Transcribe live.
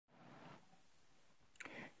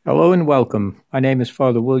Hello and welcome. My name is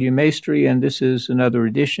Father William Maestri, and this is another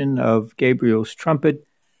edition of Gabriel's Trumpet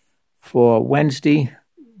for Wednesday,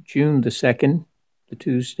 June the 2nd,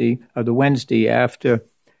 the Wednesday after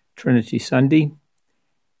Trinity Sunday.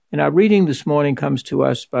 And our reading this morning comes to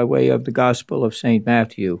us by way of the Gospel of St.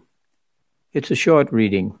 Matthew. It's a short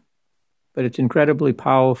reading, but it's incredibly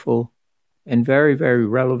powerful and very, very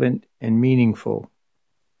relevant and meaningful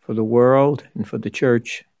for the world and for the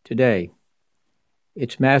church today.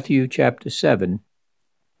 It's Matthew chapter 7,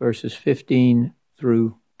 verses 15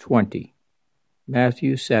 through 20.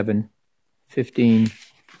 Matthew 7, 15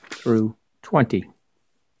 through 20.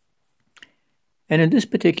 And in this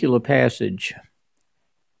particular passage,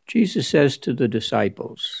 Jesus says to the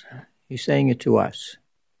disciples, he's saying it to us,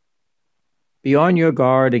 "Be on your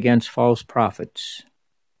guard against false prophets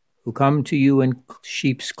who come to you in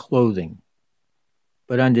sheep's clothing,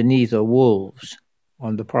 but underneath are wolves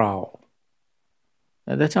on the prowl."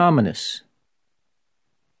 Now, that's ominous.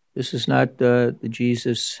 This is not the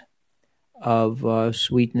Jesus of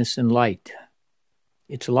sweetness and light.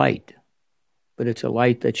 It's light, but it's a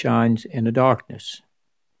light that shines in the darkness.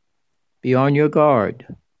 Be on your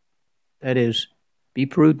guard. That is, be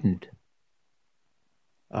prudent.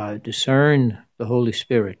 Discern the Holy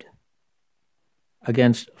Spirit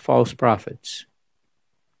against false prophets.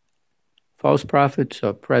 False prophets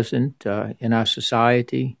are present in our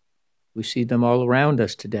society. We see them all around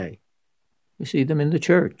us today. We see them in the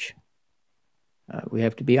church. We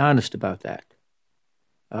have to be honest about that.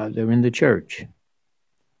 They're in the church,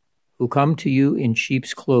 who come to you in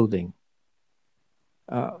sheep's clothing.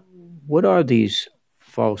 What are these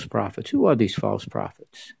false prophets? Who are these false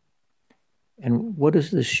prophets? And what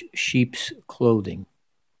is this sheep's clothing?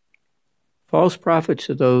 False prophets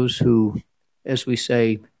are those who, as we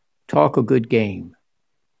say, talk a good game.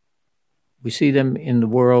 We see them in the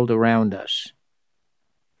world around us.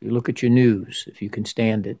 You look at your news, if you can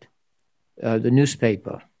stand it, the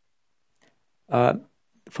newspaper.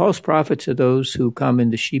 False prophets are those who come in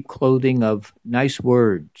the sheep clothing of nice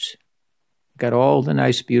words. Got all the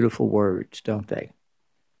nice, beautiful words, don't they?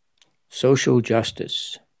 Social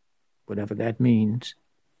justice, whatever that means.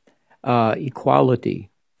 Equality,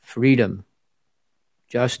 freedom,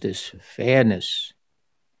 justice, fairness,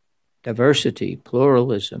 diversity,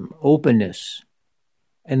 pluralism, openness,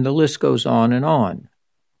 and the list goes on and on.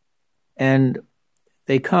 And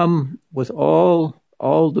they come with all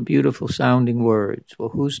the beautiful sounding words. Well,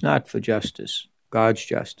 who's not for justice? God's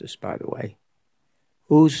justice, by the way.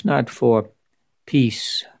 Who's not for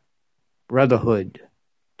peace, brotherhood,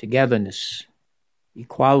 togetherness,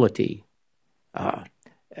 equality?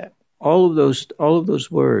 All of those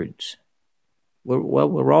words.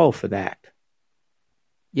 We're all for that.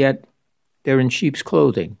 Yet they're in sheep's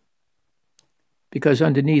clothing, because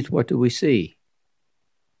underneath, what do we see?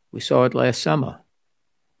 We saw it last summer.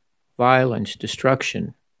 Violence,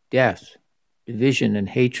 destruction, death, division, and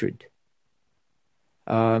hatred.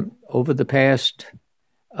 Over the past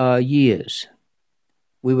years,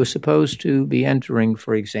 we were supposed to be entering,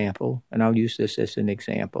 for example, and I'll use this as an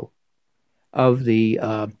example, of the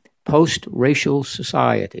post-racial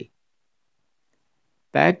society.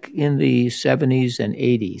 Back in the 70s and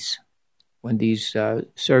 80s, when these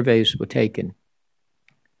surveys were taken,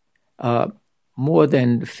 more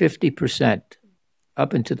than 50%,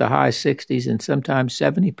 up into the high 60s and sometimes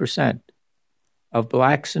 70% of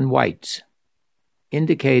blacks and whites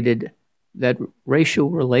indicated that racial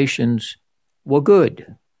relations were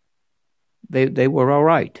good. They were all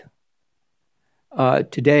right.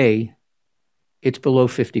 Today, it's below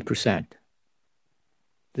 50%.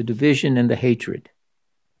 The division and the hatred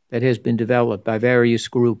that has been developed by various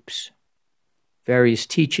groups, various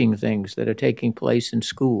teaching things that are taking place in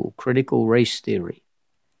school, critical race theory,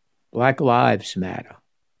 Black Lives Matter,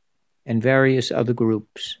 and various other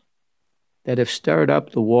groups that have stirred up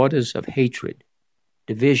the waters of hatred,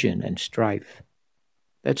 division, and strife.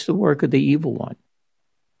 That's the work of the evil one,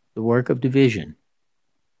 the work of division.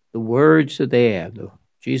 The words are there.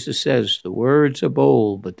 Jesus says, the words are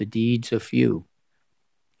bold, but the deeds are few.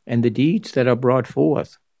 And the deeds that are brought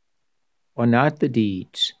forth are not the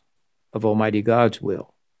deeds of Almighty God's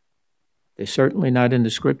will. They're certainly not in the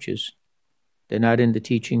scriptures. They're not in the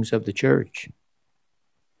teachings of the church.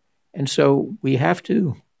 And so we have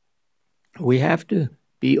to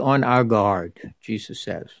be on our guard, Jesus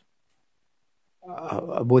says,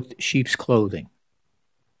 with sheep's clothing.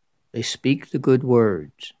 They speak the good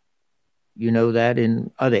words. You know that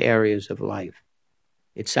in other areas of life.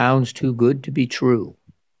 It sounds too good to be true.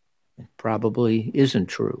 It probably isn't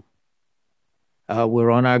true.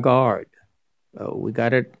 We're on our guard. We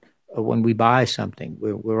got it when we buy something.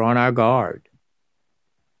 We're on our guard.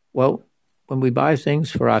 Well, when we buy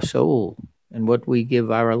things for our soul and what we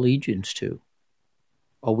give our allegiance to,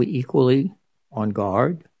 are we equally on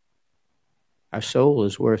guard? Our soul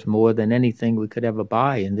is worth more than anything we could ever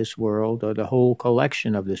buy in this world or the whole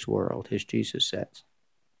collection of this world, as Jesus says.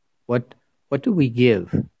 What do we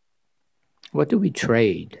give? What do we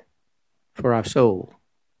trade for our soul?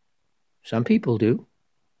 Some people do.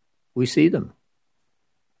 We see them.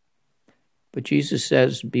 But Jesus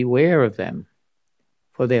says, beware of them,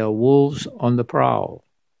 for they are wolves on the prowl,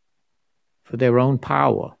 for their own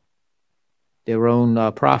power, their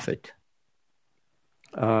own profit.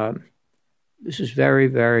 This is very,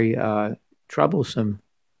 very troublesome,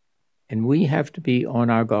 and we have to be on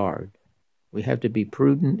our guard. We have to be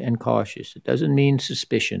prudent and cautious. It doesn't mean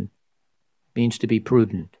suspicion. It means to be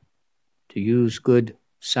prudent, to use good,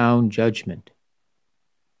 sound judgment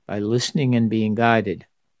by listening and being guided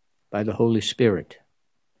by the Holy Spirit.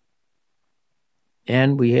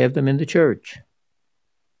 And we have them in the church,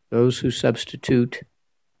 those who substitute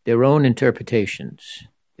their own interpretations,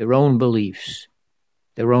 their own beliefs,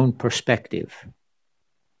 their own perspective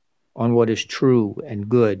on what is true and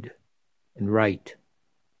good and right.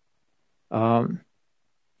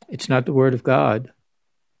 It's not the Word of God.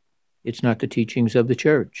 It's not the teachings of the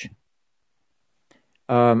church.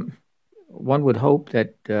 One would hope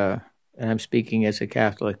that, and I'm speaking as a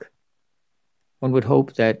Catholic, one would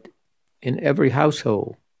hope that in every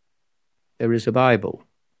household there is a Bible,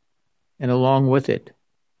 and along with it,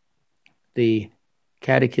 the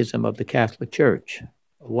Catechism of the Catholic Church,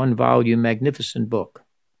 a one-volume magnificent book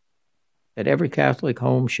that every Catholic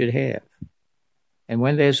home should have. And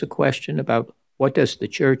when there's a question about what does the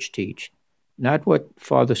church teach, not what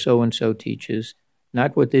Father so-and-so teaches,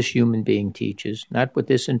 not what this human being teaches, not what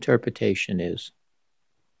this interpretation is,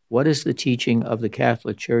 what is the teaching of the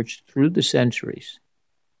Catholic Church through the centuries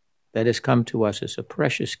that has come to us as a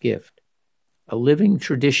precious gift, a living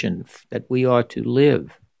tradition that we are to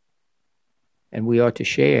live and we are to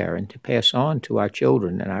share and to pass on to our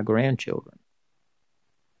children and our grandchildren.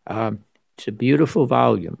 It's a beautiful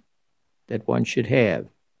volume that one should have.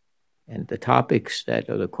 And the topics that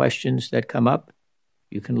are the questions that come up,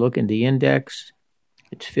 you can look in the index.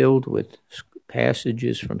 It's filled with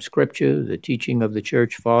passages from Scripture, the teaching of the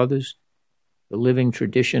Church Fathers, the living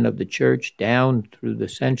tradition of the Church down through the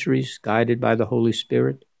centuries, guided by the Holy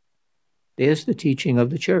Spirit. There's the teaching of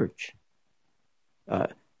the Church.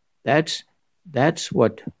 That's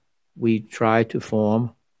what we try to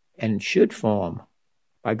form and should form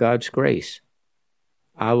by God's grace,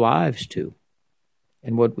 our lives to,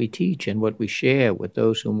 and what we teach and what we share with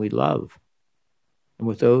those whom we love and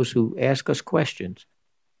with those who ask us questions.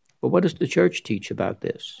 But what does the church teach about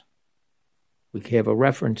this? We have a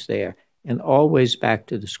reference there, and always back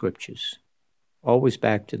to the Scriptures, always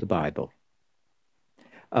back to the Bible.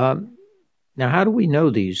 Now, how do we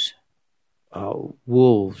know these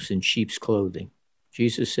wolves in sheep's clothing?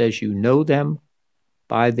 Jesus says, you know them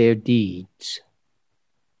by their deeds.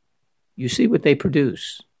 You see what they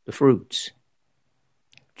produce, the fruits.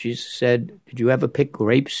 Jesus said, did you ever pick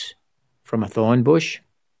grapes from a thorn bush?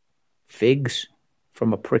 Figs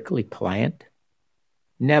from a prickly plant?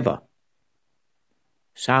 Never.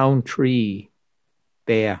 Sound tree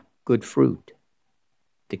bear good fruit.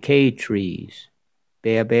 Decayed trees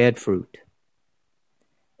bear bad fruit.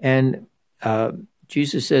 And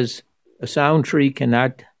Jesus says, a sound tree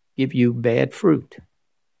cannot give you bad fruit.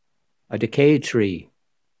 A decayed tree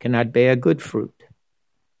cannot bear good fruit.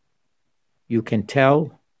 You can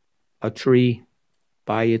tell a tree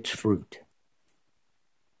by its fruit.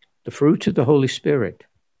 The fruits of the Holy Spirit: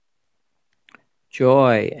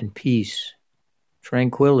 joy and peace,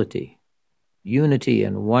 tranquility, unity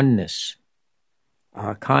and oneness,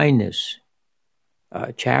 kindness,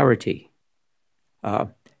 charity.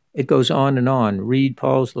 It goes on and on. Read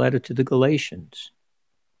Paul's letter to the Galatians.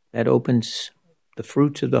 That opens the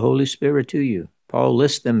fruits of the Holy Spirit to you. Paul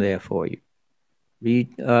lists them there for you.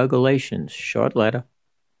 Read Galatians, short letter,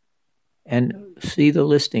 and see the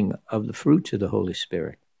listing of the fruits of the Holy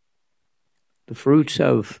Spirit. The fruits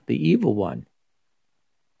of the evil one: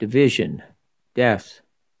 division, death,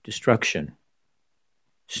 destruction,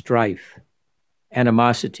 strife,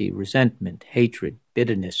 animosity, resentment, hatred,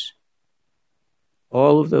 bitterness.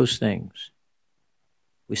 All of those things.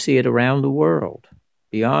 We see it around the world,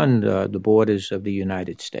 beyond the borders of the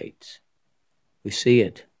United States. We see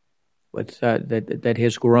it that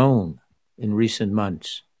has grown in recent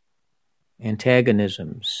months.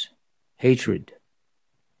 Antagonisms, hatred.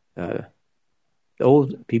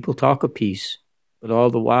 Old people talk of peace, but all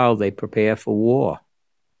the while they prepare for war.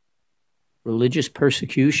 Religious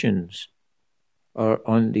persecutions are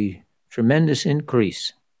on the tremendous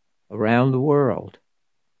increase around the world.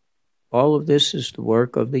 All of this is the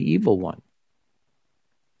work of the evil one.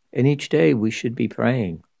 And each day we should be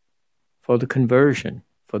praying for the conversion,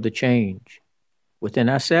 for the change within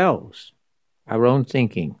ourselves, our own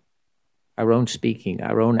thinking, our own speaking,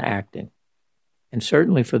 our own acting, and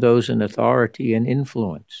certainly for those in authority and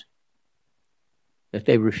influence, that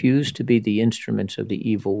they refuse to be the instruments of the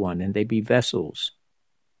evil one and they be vessels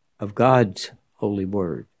of God's holy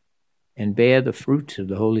word and bear the fruits of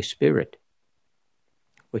the Holy Spirit,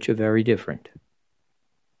 which are very different.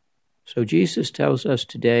 So Jesus tells us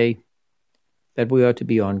today that we ought to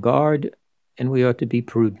be on guard and we ought to be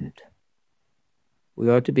prudent. We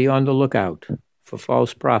ought to be on the lookout for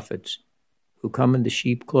false prophets who come in the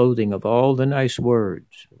sheep clothing of all the nice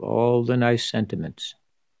words, of all the nice sentiments.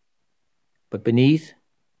 But beneath,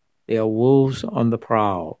 they are wolves on the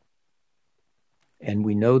prowl, and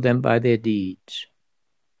we know them by their deeds.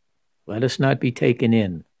 Let us not be taken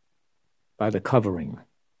in by the covering,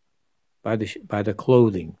 by the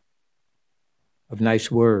clothing of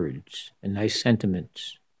nice words and nice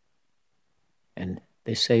sentiments. And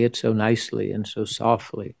they say it so nicely and so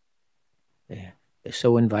softly. They're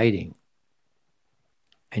so inviting.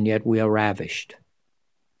 And yet we are ravished.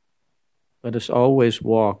 Let us always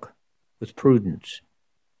walk with prudence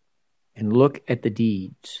and look at the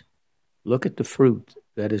deeds. Look at the fruit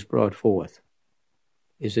that is brought forth.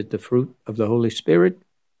 Is it the fruit of the Holy Spirit,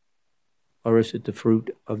 or is it the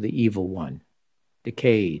fruit of the evil one,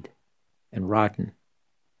 decayed and rotten?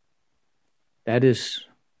 That is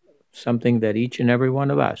something that each and every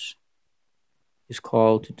one of us is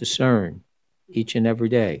called to discern each and every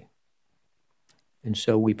day. And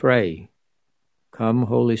so we pray, come,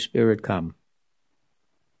 Holy Spirit, come.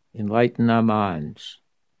 Enlighten our minds,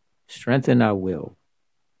 strengthen our will,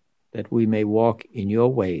 that we may walk in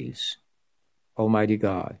your ways, Almighty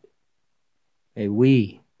God. May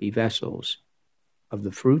we be vessels of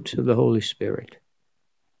the fruits of the Holy Spirit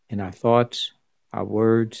in our thoughts, our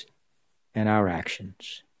words, and our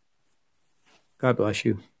actions. God bless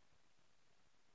you.